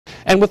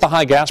And with the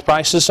high gas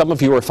prices, some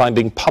of you are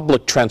finding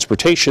public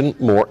transportation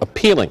more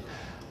appealing.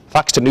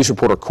 Fox 10 News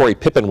reporter Corey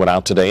Pippen went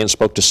out today and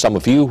spoke to some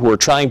of you who are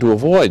trying to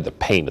avoid the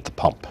pain at the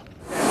pump.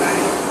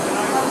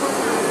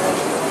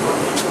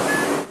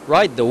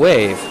 Ride the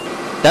wave.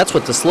 That's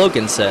what the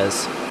slogan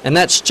says. And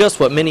that's just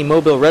what many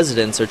Mobile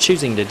residents are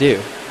choosing to do.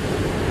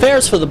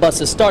 Fares for the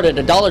buses start at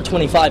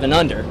 $1.25 and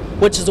under,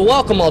 which is a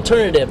welcome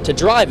alternative to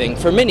driving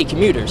for many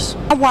commuters.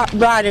 I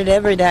ride it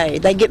every day.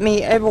 They get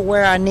me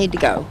everywhere I need to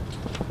go.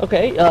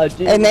 Okay.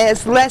 And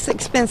it's less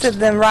expensive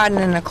than riding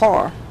in a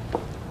car,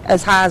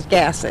 as high as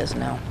gas is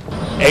now.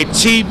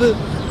 It's cheaper,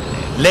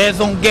 less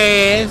on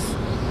gas,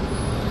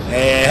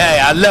 and hey,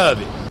 I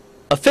love it.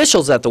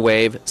 Officials at the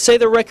Wave say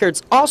the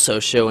records also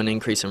show an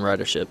increase in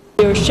ridership.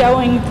 We're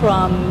showing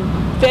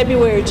from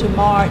February to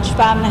March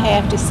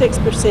 5.5% to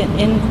 6%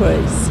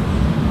 increase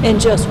in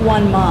just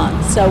 1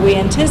 month, so we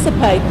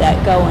anticipate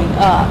that going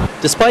up.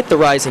 Despite the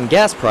rise in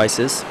gas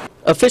prices,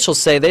 officials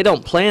say they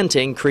don't plan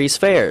to increase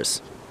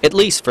fares, at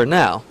least for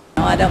now.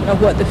 I don't know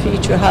what the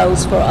future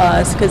holds for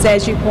us, because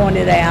as you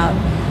pointed out,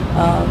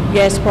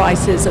 gas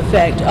prices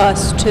affect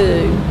us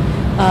too.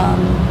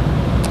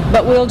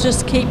 But we'll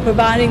just keep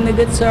providing the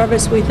good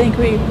service we think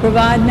we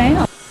provide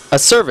now. A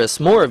service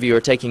more of you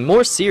are taking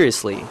more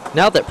seriously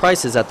now that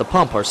prices at the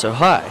pump are so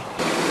high.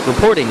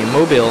 Reporting in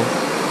Mobile,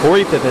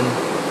 Corey Pippen,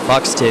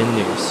 Fox 10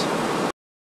 News.